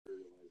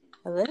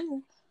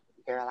Hello.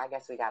 Girl, I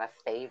guess we gotta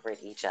favorite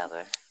each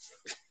other.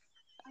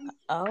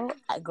 Oh,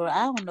 girl,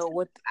 I don't know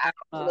what.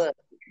 Look.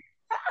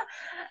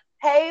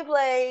 Hey,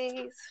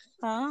 Blaze.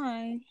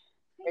 Hi.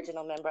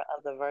 Original member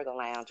of the Virgo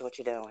Lounge. What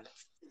you doing?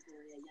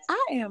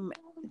 I am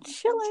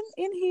chilling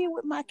in here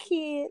with my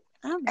kid.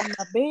 I'm in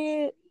my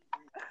bed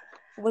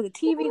with the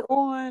TV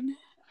on.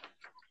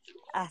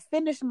 I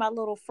finished my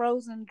little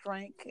frozen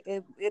drink.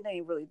 It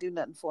ain't really do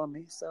nothing for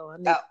me, so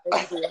Oh,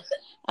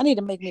 I need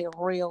to make me a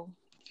real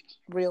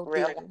real.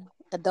 deal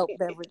adult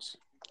beverage.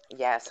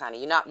 Yes,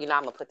 honey. I'm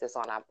gonna put this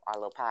on our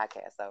little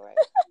podcast, though, right?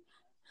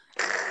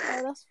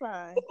 Oh, that's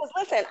fine. Because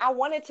listen, I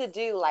wanted to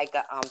do like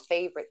a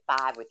favorite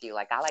five with you.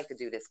 Like I like to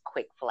do this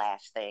quick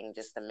flash thing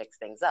just to mix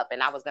things up.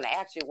 And I was gonna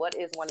ask you, what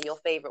is one of your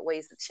favorite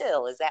ways to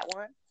chill? Is that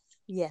one?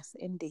 Yes,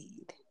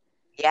 indeed.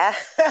 Yeah.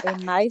 A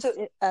nice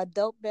To-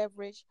 adult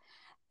beverage,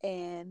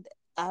 and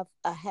I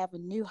have a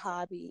new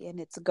hobby, and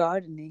it's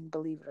gardening.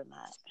 Believe it or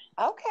not.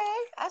 okay.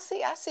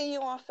 I see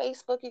you on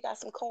Facebook. You got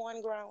some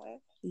corn growing.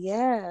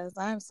 Yes,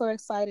 I'm so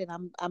excited.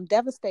 I'm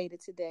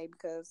devastated today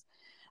because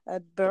a The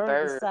bird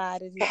birds.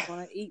 decided he's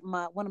going to eat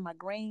my one of my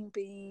green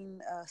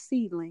bean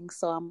seedlings.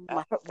 So Oh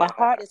my God.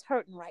 heart is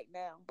hurting right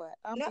now, but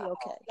I'll No, be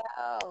okay.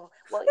 no.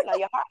 Well,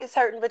 your heart is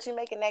hurting, but you're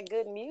making that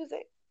good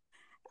music.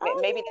 Maybe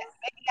Oh maybe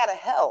that'll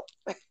help.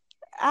 yeah,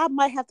 I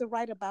might have to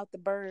write about the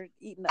bird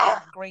eating up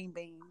my green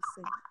beans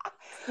and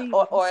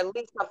Or seedlings. at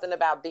least something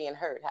about being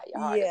hurt, how your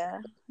heart is Yeah,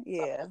 something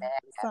yeah, bad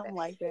something happened.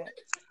 like that.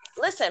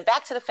 Listen,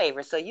 back to the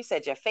favorite. So you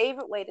said your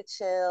favorite way to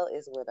chill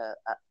is with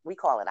we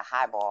call it a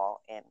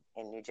highball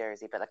in New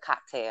Jersey, but a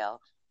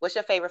cocktail. What's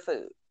your favorite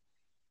food?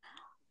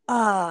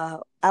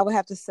 I would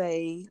have to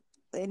say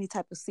any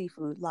type of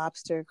seafood,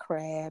 lobster,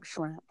 crab,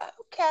 shrimp.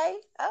 Okay,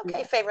 okay.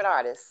 Yeah. Favorite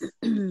artist?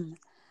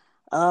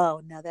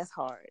 Oh, now that's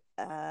hard.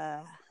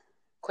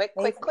 Quick,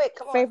 quick, Favorite quick.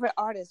 Come on. favorite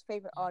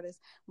artist.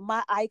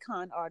 My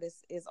icon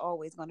artist is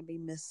always going to be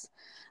Miss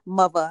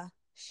Mother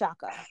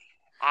Shaka.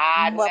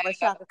 I Mother know.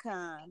 Shaka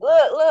Khan.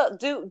 Look.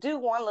 Do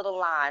one little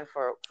line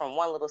from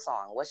one little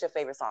song. What's your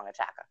favorite song of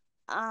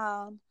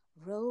Chaka?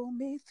 Roll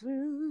me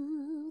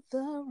through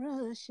the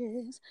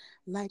rushes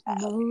like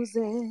Moses.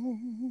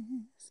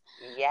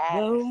 Roll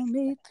Yes.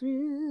 me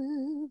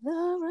through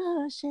the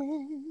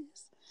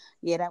rushes.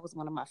 Yeah, that was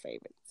one of my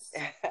favorites.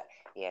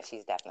 Yeah,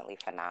 she's definitely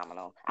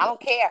phenomenal. I Yeah. don't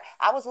care.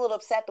 I was a little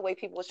upset the way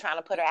people was trying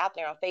to put her out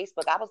there on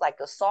Facebook. I was like,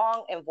 the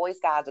song and voice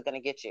guys are gonna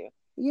get you.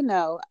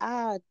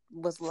 I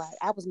was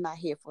not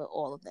here for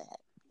all of that.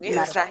 You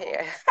Not was at not all.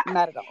 here.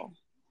 Not at all.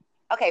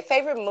 Okay,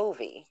 favorite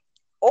movie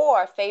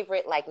or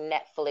favorite like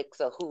Netflix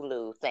or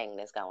Hulu thing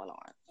that's going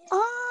on.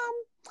 Um,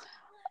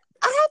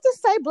 I have to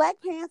say Black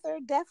Panther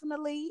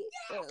definitely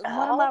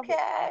one of my.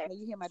 Okay. Okay,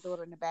 you hear my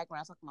daughter in the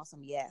background talking about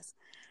some yes.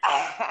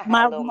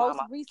 My Little most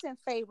mama. recent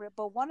favorite,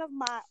 but one of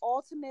my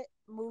ultimate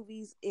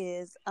movies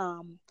is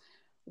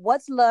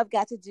What's Love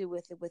Got to Do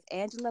with It with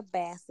Angela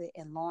Bassett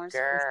and Lawrence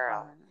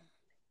Girl.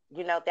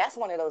 Fishburne. That's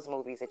one of those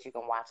movies that you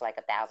can watch like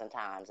 1,000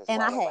 times as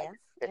And I well as like have,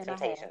 The and I have.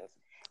 Temptations.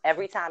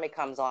 Every time it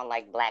comes on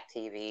like Black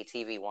TV,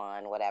 TV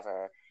One,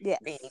 whatever, Yes.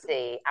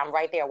 BET, I'm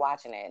right there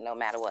watching it no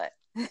matter what.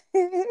 What's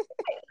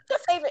your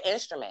favorite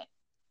instrument?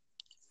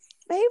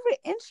 Favorite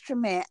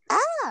instrument?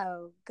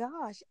 Oh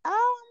gosh,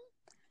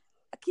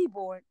 a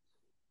keyboard.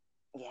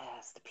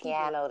 Yes, the Keyboard.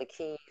 piano, the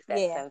keys, that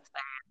Yeah, synth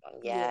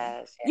sound. yeah.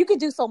 Yes, You yes, can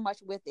do so much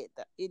with it.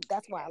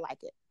 That's why I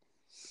like it.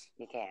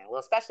 you can. Well,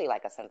 especially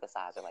like a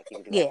synthesizer, like you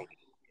can do Yeah. everything,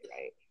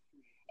 right?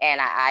 And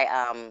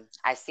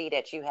I see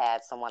that you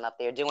had someone up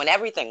there doing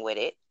everything with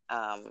it.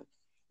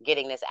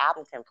 Getting this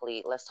album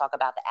complete. Let's talk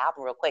about the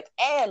album real quick.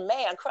 And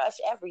Man Crush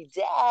Every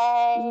Day.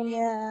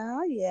 Yeah,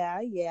 yeah,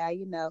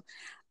 yeah.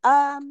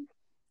 Um,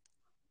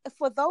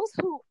 for those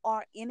who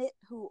are in it,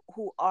 who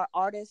are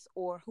artists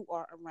or who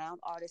are around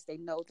artists, they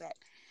know that,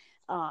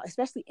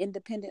 especially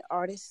independent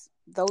artists,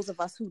 those of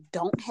us who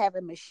don't have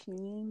a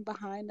machine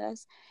behind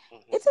us,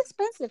 it's Hmm.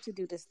 expensive to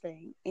do this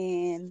thing,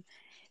 and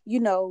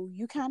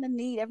you kind of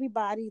need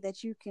everybody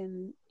that you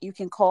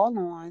can call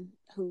on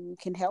who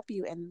can help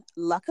you. And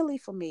luckily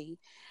for me,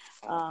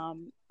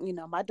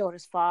 my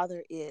daughter's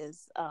father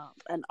is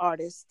an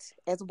artist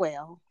as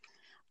well,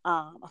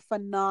 a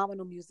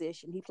phenomenal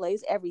musician. He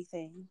plays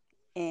everything.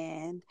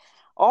 And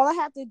all I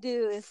have to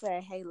do is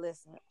say, hey,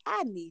 listen,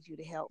 I need you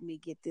to help me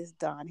get this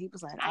done. He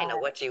was like, I know all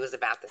right. what you was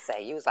about to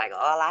say. You was like,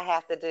 all I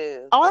have to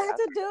do. All I have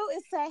Yeah. to do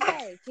is say,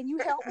 hey, can you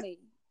help me?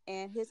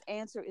 And his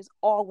answer is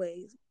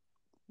always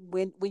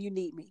when you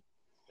need me.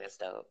 That's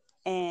dope.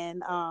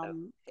 And That's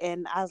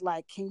dope. I was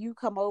like, can you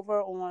come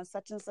over on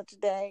such and such a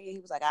day? And he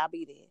was like, I'll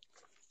be there.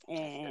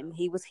 That's And dope.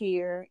 he was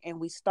here and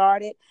we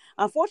started.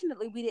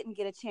 Unfortunately, we didn't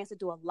get a chance to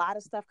do a lot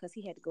of stuff because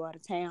he had to go out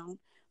of town.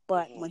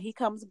 But Hmm. when he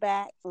comes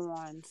back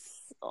on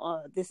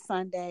this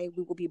Sunday,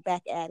 we will be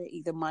back at it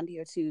either Monday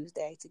or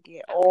Tuesday to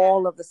get Okay.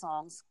 all of the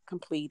songs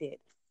completed.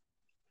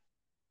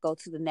 Go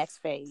to the next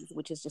phase,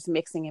 which is just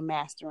mixing and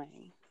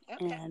mastering.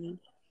 Okay. And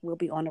we'll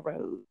be on the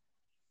road.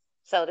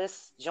 So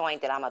this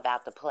joint that I'm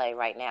about to play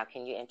right now,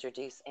 can you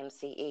introduce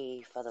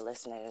MCE for the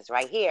listeners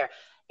right here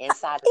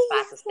inside the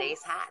spot that Yes.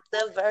 stays hot,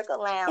 the Virgo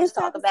Lounge?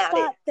 Inside Talk the about it.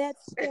 spot that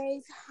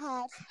stays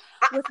hot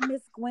with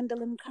Miss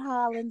Gwendolyn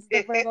Collins,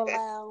 the Virgo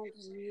Lounge.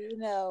 You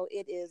know,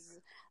 it is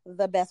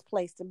the best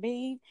place to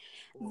be.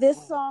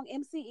 This song,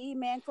 MCE,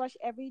 Man Crush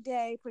Every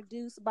Day,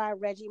 produced by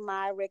Reggie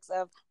Myricks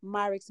of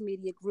Myricks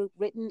Media Group,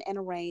 written and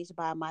arranged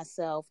by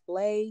myself,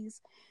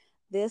 Blaze.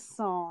 This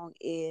song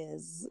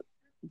is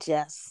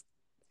just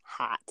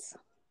hot.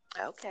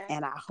 Okay.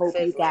 And I hope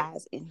you Sizzling.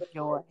 guys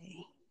enjoy.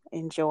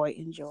 Enjoy.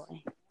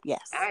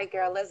 Yes. All right,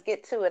 girl, let's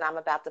get to it. I'm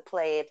about to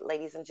play it,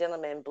 ladies and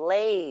gentlemen.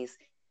 Blaze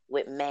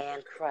with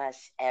Man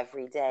Crush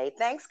Every Day.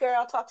 Thanks,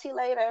 girl. Talk to you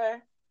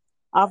later.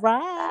 All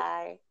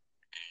right.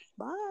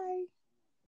 Bye. Bye.